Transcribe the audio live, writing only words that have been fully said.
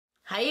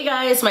Hi you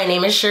guys, my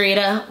name is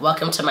Cherita.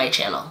 Welcome to my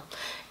channel.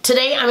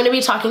 Today I'm going to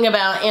be talking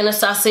about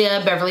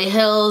Anastasia Beverly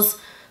Hills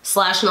 /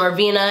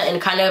 Norvina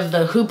and kind of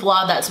the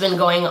hoopla that's been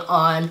going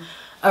on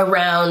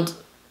around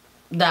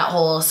that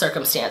whole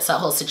circumstance, that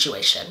whole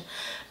situation.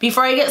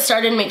 Before I get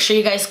started, make sure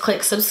you guys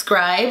click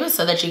subscribe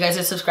so that you guys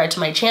are subscribed to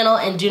my channel,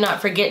 and do not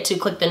forget to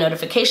click the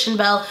notification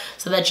bell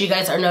so that you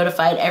guys are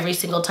notified every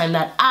single time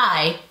that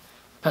I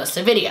post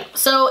a video.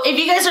 So if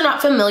you guys are not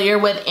familiar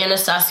with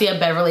Anastasia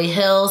Beverly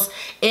Hills,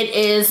 it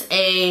is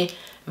a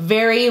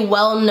very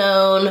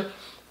well-known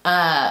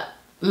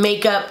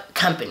makeup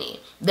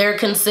company. They're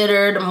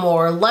considered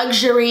more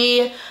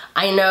luxury.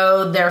 I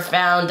know they're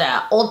found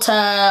at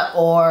Ulta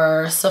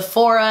or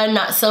Sephora,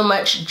 not so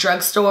much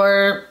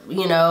drugstore,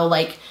 you know,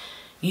 like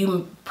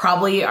you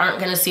probably aren't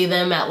gonna see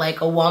them at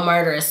like a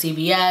Walmart or a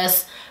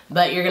CVS,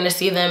 but you're gonna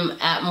see them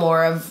at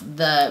more of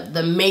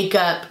the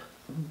makeup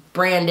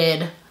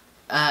branded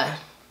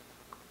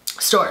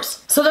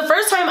stores. So the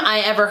first time I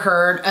ever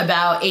heard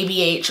about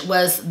ABH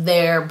was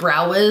their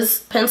Brow Wiz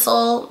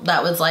pencil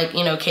that was like,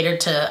 you know, catered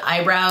to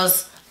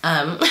eyebrows.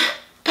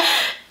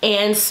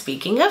 And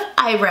speaking of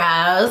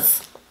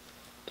eyebrows,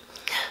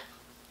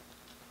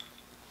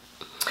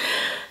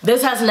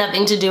 this has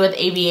nothing to do with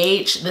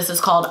ABH. This is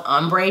called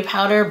ombre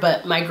powder,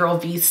 but my girl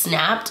V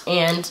snapped,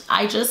 and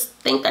I just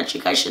think that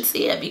you guys should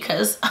see it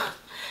because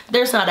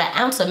there's not an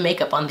ounce of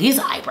makeup on these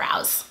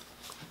eyebrows.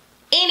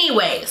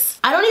 Anyways,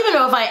 I don't even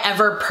know if I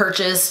ever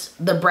purchased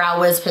the Brow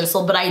Wiz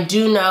pencil, but I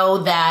do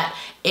know that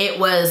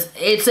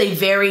it's a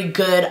very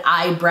good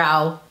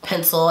eyebrow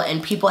pencil,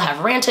 and people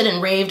have ranted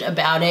and raved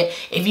about it.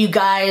 If you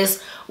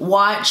guys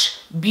watch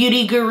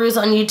beauty gurus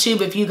on YouTube,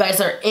 if you guys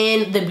are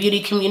in the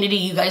beauty community,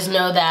 you guys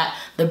know that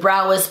the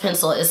Brow Wiz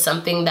pencil is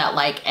something that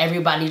like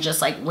everybody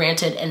just like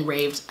ranted and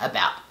raved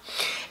about.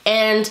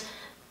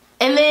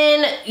 And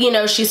then, you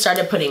know, she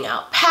started putting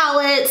out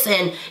palettes,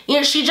 and, you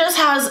know, she just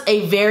has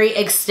a very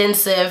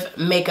extensive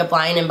makeup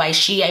line. And by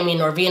she, I mean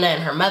Norvina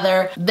and her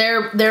mother.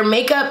 Their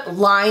makeup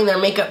line, their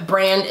makeup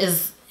brand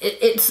is,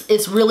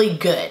 it's really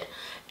good.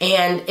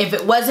 And if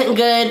it wasn't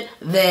good,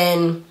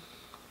 then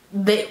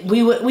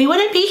we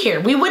wouldn't be here.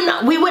 We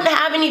wouldn't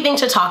have anything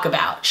to talk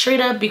about.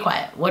 Cherita, be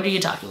quiet. What are you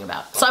talking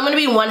about? So I'm gonna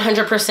be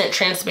 100%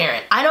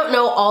 transparent. I don't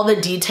know all the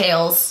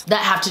details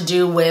that have to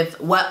do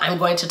with what I'm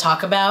going to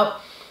talk about.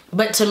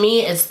 But to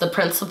me, it's the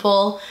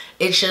principle.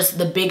 It's just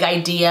the big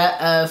idea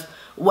of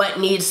what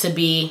needs to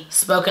be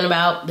spoken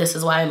about. This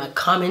is why I'm a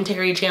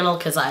commentary channel,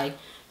 because I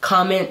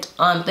comment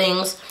on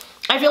things.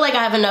 I feel like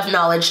I have enough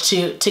knowledge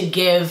to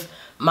give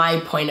my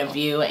point of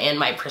view and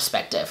my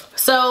perspective.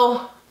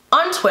 So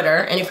on Twitter,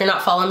 and if you're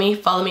not following me,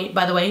 follow me,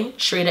 by the way.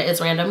 Cherita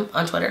is random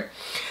on Twitter.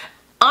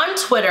 On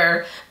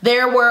Twitter,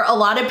 there were a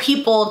lot of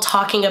people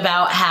talking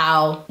about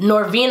how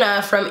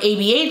Norvina from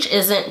ABH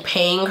isn't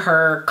paying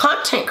her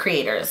content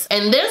creators.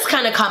 And this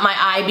kind of caught my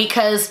eye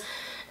because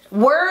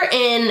we're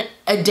in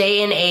a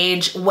day and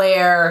age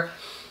where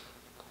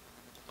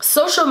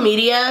social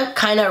media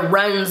kind of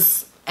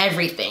runs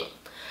everything.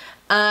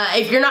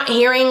 If you're not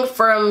hearing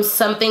from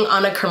something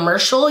on a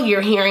commercial,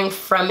 you're hearing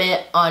from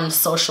it on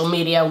social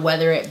media,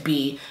 whether it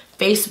be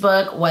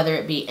Facebook, whether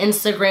it be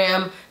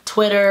Instagram,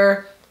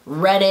 Twitter,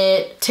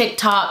 Reddit,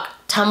 TikTok,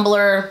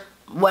 Tumblr,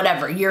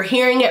 whatever. You're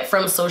hearing it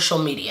from social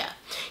media.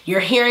 You're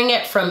hearing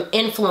it from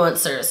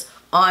influencers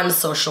on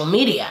social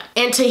media.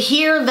 And to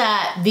hear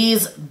that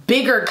these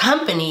bigger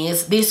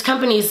companies, these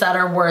companies that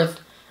are worth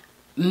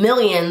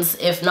millions,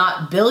 if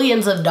not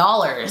billions of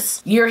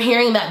dollars, you're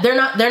hearing that they're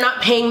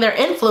not paying their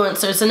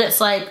influencers, and it's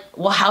like,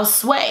 well, how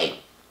sway?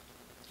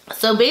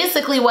 So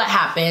basically what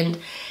happened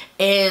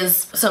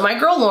is, so my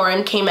girl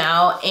Lauren came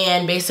out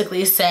and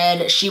basically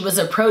said she was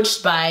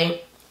approached by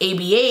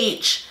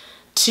ABH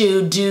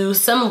to do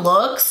some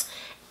looks,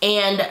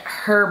 and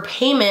her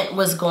payment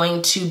was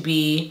going to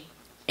be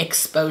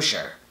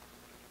exposure.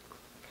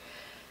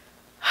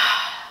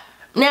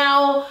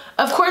 Now,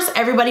 of course,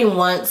 everybody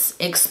wants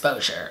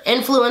exposure.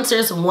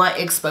 Influencers want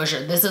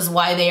exposure. This is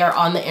why they are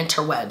on the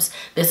interwebs.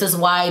 This is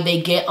why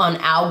they get on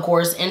Al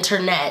Gore's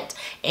internet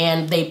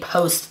and they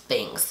post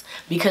things,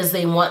 because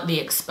they want the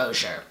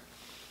exposure.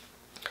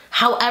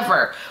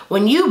 However,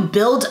 when you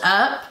build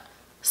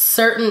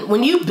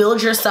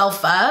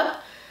yourself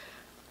up,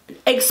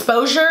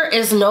 exposure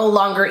is no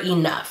longer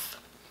enough.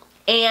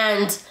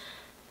 And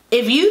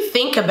if you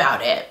think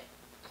about it,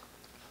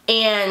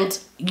 and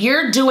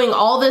you're doing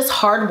all this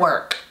hard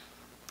work,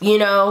 you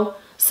know,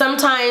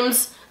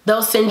 sometimes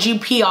they'll send you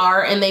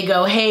PR and they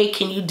go, hey,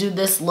 can you do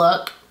this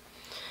look?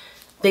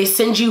 They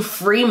send you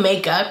free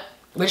makeup,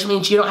 which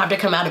means you don't have to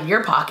come out of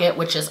your pocket,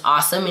 which is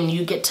awesome, and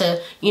you get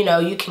to, you know,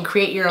 you can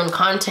create your own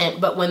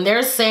content. But when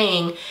they're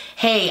saying,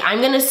 hey,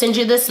 I'm gonna send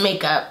you this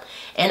makeup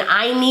and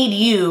I need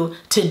you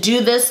to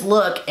do this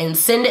look and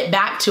send it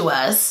back to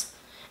us,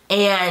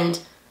 and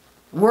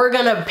we're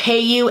gonna pay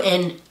you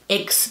in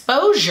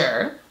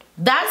exposure,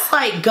 that's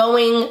like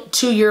going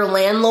to your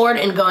landlord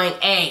and going,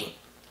 hey,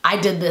 I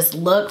did this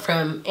look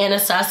from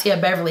Anastasia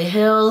Beverly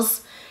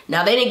Hills.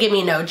 Now, they didn't give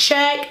me no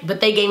check,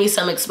 but they gave me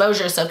some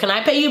exposure. So can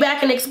I pay you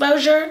back in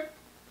exposure?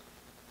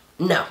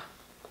 No.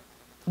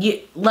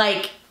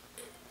 Like,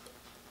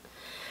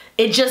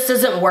 it just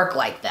doesn't work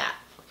like that.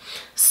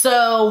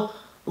 So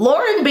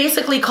Lauren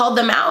basically called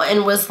them out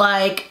and was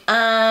like,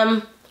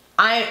 I'm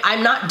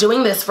not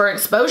doing this for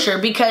exposure,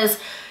 because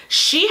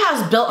she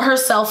has built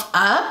herself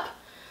up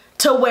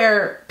to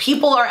where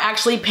people are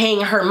actually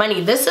paying her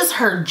money. This is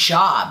her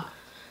job.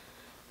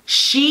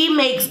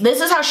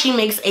 This is how she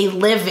makes a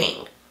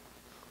living.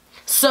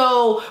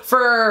 So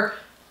for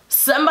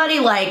somebody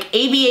like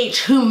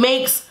ABH, who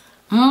makes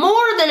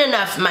more than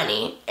enough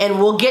money, and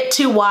we'll get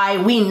to why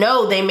we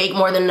know they make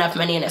more than enough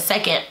money in a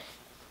second,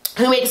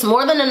 who makes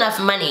more than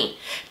enough money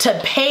to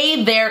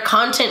pay their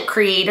content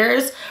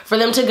creators for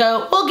them to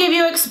go, we'll give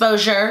you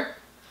exposure,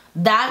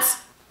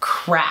 that's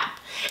crap.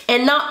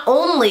 And not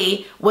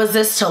only was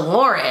this to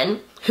Lauren,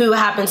 who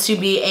happens to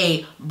be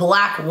a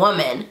black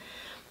woman,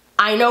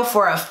 I know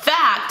for a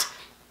fact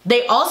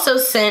they also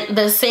sent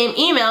the same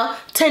email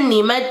to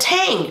Nima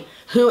Tang,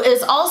 who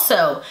is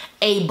also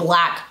a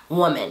black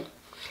woman.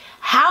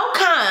 How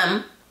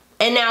come,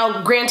 and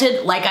now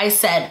granted, like I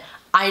said,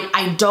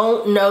 I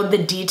don't know the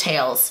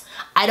details.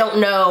 I don't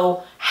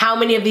know how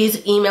many of these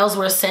emails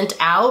were sent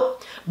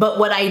out, but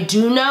what I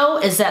do know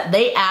is that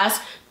they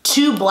asked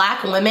 2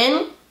 black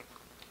women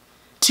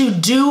to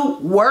do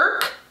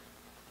work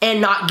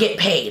and not get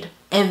paid.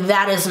 And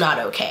that is not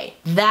okay.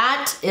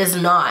 That is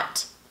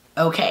not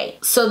okay.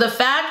 So the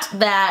fact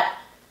that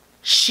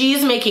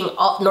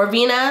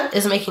Norvina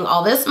is making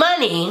all this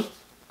money,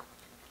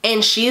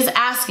 and she's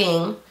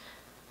asking,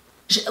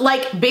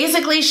 like,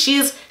 basically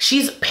she's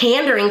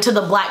pandering to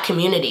the black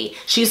community.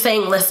 She's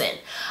saying, listen,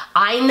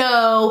 I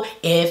know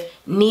if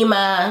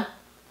Nima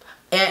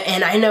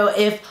and I know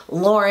if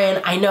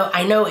Lauren, I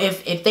know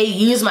if they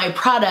use my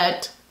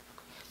product,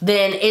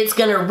 then it's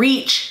gonna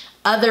reach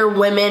other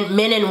women,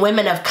 men and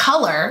women of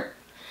color,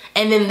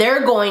 and then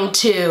they're going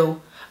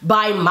to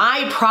buy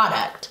my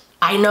product.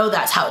 I know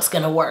that's how it's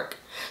gonna work.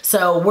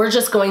 So we're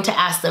just going to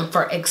ask them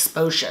for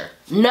exposure.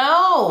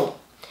 No,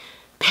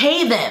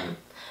 pay them.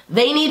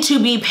 They need to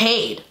be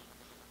paid.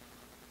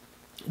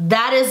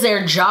 That is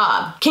their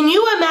job. Can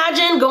you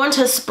imagine going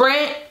to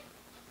Sprint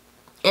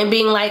and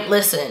being like,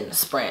 listen,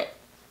 Sprint,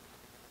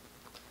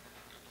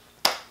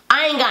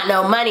 I ain't got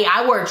no money.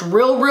 I worked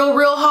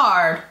real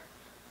hard,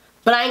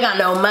 but I ain't got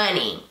no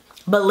money.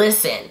 But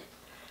listen,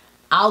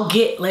 I'll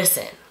get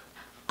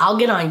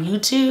on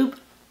YouTube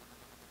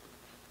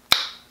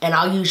and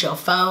I'll use your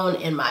phone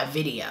in my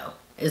video.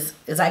 Is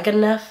that good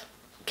enough?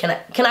 Can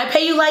I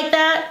pay you like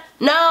that?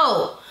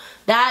 No,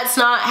 that's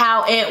not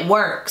how it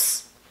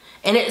works.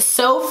 And it's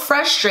so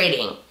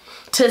frustrating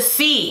to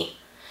see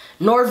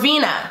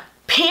Norvina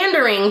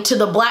pandering to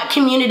the black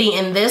community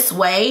in this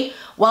way,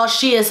 while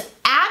she is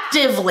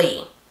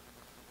actively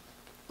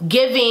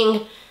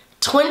giving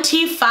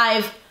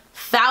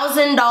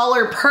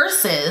 $25,000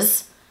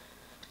 purses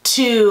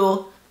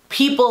to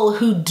people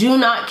who do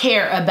not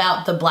care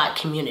about the black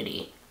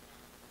community.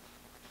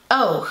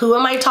 Oh, who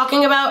am I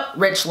talking about?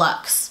 Rich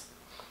Lux.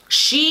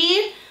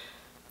 She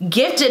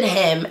gifted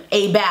him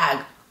a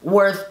bag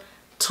worth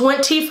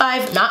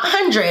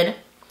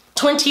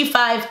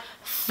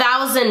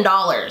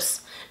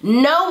 $25,000,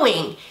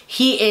 knowing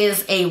he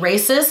is a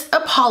racist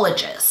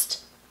apologist.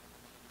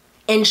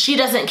 And she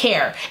doesn't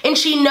care. And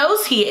she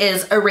knows he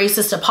is a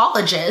racist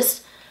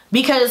apologist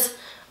because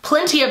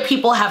plenty of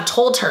people have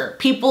told her,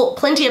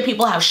 plenty of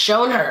people have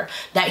shown her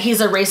that he's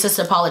a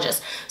racist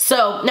apologist.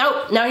 So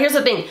now here's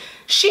the thing.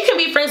 She can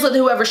be friends with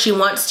whoever she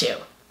wants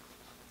to.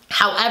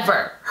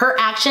 However, her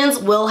actions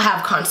will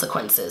have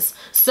consequences.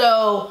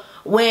 So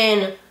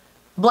when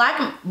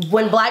black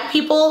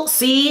people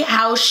see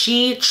how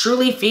she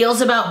truly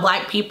feels about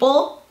black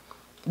people,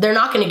 they're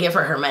not going to give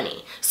her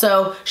money.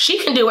 So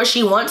she can do what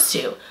she wants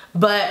to,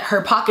 but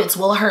her pockets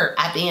will hurt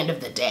at the end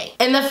of the day.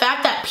 And the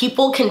fact that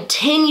people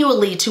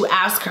continually to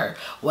ask her,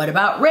 what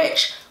about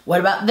Rich? What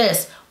about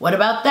this? What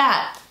about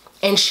that?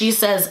 And she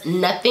says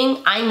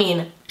nothing. I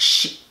mean,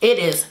 it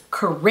is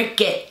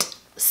cricket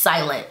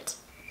silent.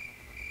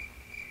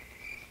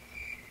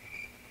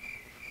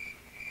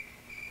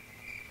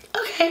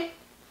 Okay.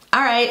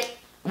 All right.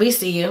 We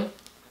see you.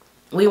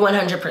 We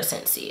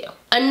 100% see you.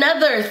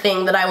 Another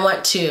thing that I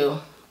want to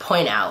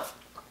point out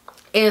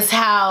is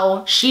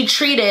how she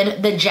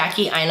treated the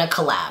Jackie Aina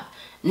collab.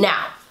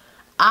 Now,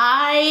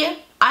 I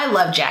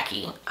love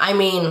Jackie. I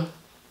mean,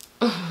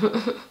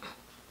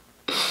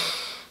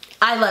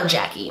 I love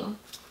Jackie.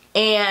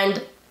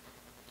 And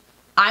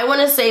I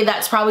want to say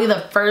that's probably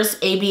the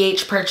first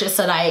ABH purchase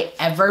that I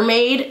ever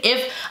made.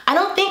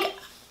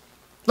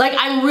 Like,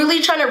 I'm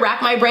really trying to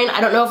rack my brain.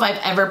 I don't know if I've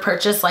ever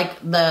purchased like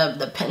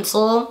the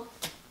pencil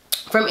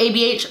from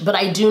ABH, but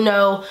I do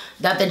know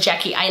that the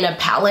Jackie Aina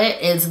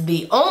palette is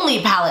the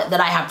only palette that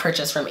I have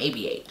purchased from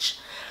ABH.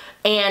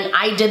 And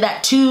I did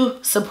that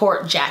to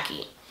support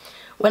Jackie.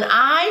 When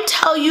I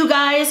tell you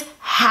guys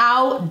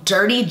how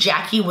dirty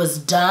Jackie was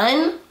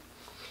done,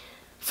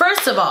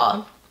 first of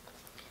all,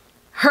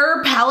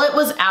 her palette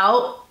was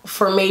out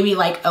for maybe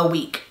like a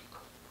week.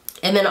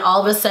 And then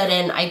all of a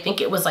sudden, I think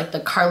it was like the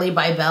Carly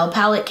by Belle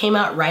palette came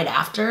out right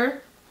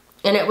after.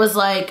 And it was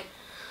like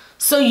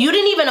So you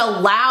didn't even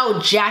allow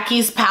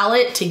Jackie's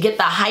palette to get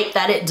the hype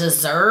that it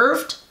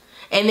deserved,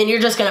 and then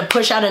you're just gonna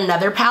push out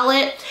another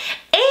palette.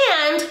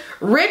 And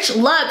Rich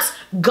Lux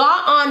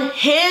got on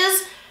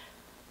his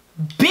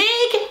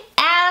big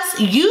ass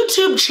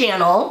YouTube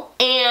channel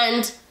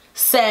and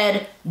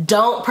said,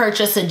 don't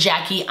purchase a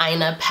Jackie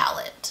Aina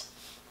palette.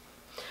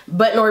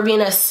 But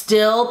Norvina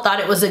still thought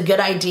it was a good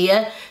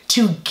idea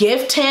to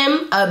gift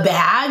him a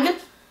bag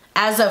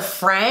as a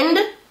friend.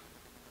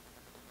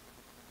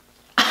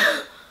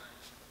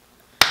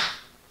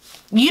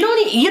 You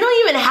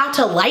don't even have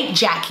to like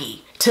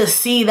Jackie to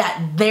see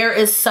that there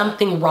is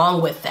something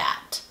wrong with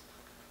that.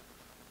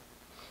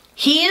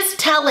 He is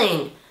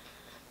telling,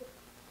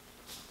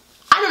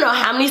 I don't know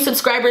how many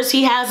subscribers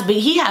he has, but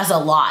he has a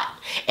lot.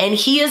 And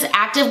he is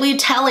actively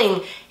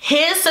telling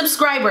his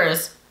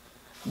subscribers,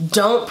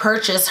 don't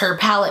purchase her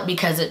palette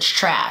because it's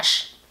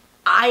trash.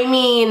 I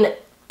mean,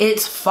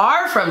 it's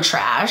far from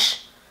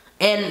trash.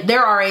 And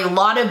there are a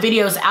lot of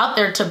videos out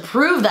there to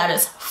prove that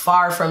it's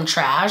far from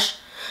trash.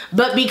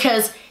 But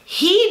because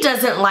he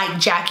doesn't like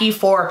Jackie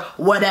for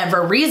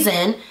whatever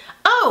reason,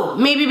 oh,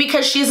 maybe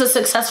because she's a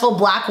successful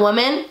black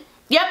woman?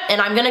 Yep, and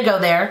I'm gonna go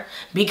there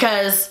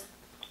because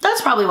that's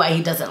probably why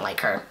he doesn't like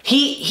her.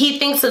 He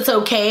thinks it's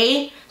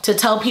okay to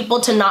tell people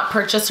to not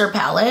purchase her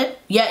palette,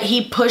 yet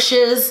he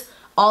pushes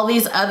all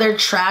these other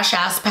trash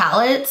ass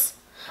palettes.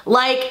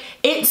 Like,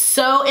 it's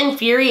so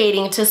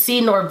infuriating to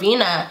see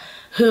Norvina,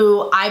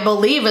 who I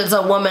believe is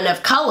a woman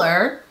of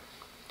color,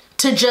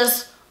 to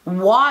just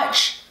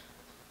watch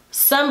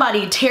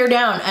somebody tear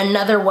down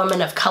another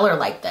woman of color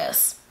like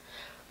this.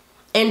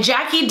 And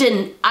Jackie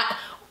didn't,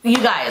 you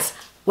guys,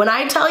 when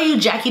I tell you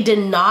Jackie did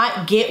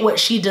not get what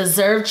she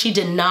deserved, she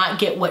did not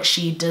get what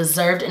she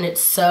deserved, and it's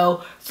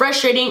so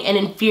frustrating and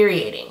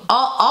infuriating.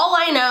 All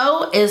I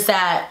know is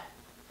that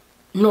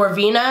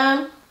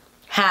Norvina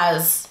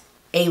has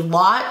a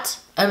lot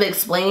of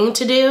explaining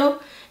to do,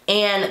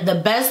 and the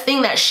best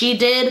thing that she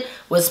did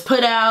was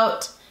put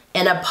out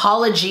an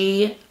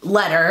apology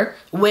letter,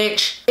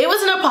 which it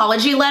was an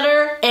apology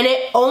letter and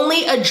it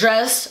only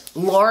addressed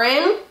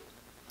Lauren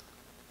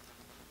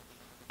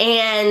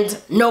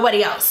and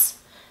nobody else.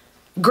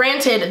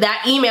 Granted,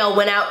 that email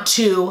went out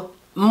to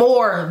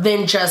more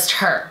than just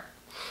her.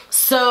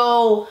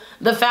 So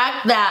the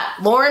fact that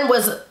Lauren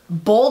was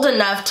bold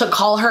enough to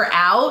call her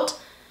out,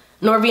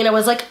 Norvina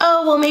was like,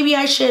 oh, well, maybe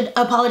I should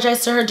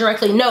apologize to her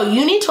directly. No,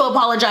 you need to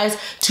apologize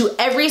to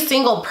every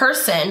single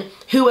person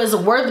who is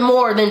worth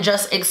more than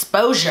just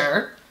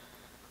exposure.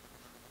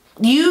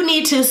 You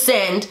need to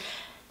send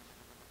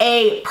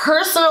a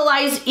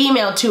personalized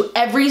email to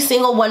every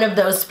single one of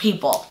those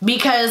people.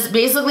 Because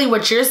basically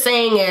what you're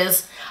saying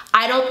is,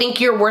 I don't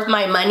think you're worth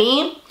my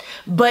money,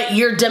 but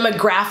your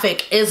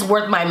demographic is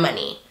worth my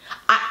money.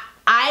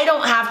 I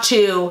don't have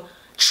to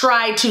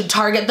try to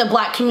target the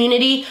black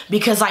community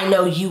because I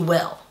know you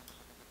will.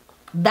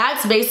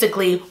 That's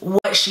basically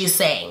what she's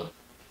saying.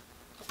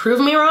 Prove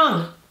me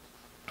wrong.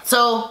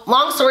 So,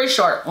 long story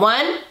short,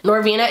 1,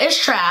 Norvina is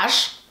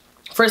trash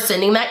for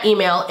sending that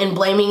email and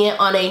blaming it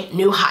on a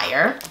new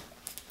hire.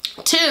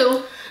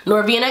 2,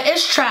 Norvina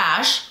is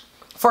trash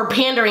for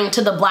pandering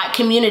to the black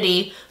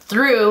community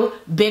through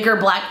bigger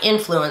black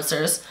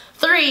influencers.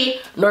 3,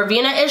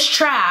 Norvina is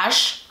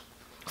trash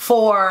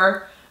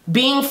for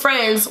being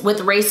friends with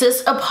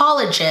racist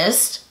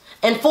apologists.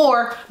 And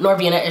 4,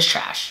 Norvina is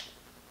trash.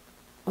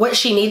 What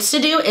she needs to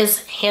do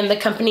is hand the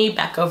company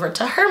back over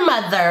to her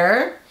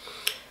mother,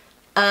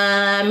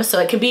 so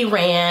it could be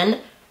ran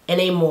in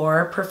a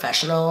more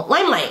professional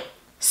limelight.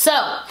 So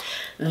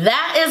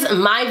that is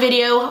my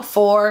video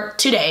for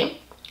today.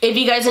 If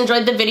you guys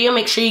enjoyed the video,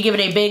 make sure you give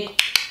it a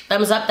big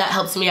thumbs up. That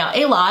helps me out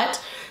a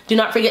lot. Do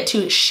not forget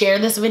to share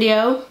this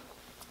video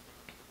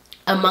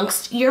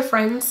amongst your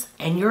friends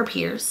and your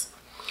peers.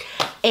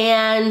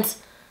 And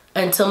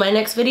until my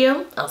next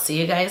video, I'll see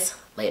you guys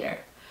later.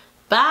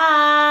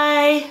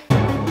 Bye!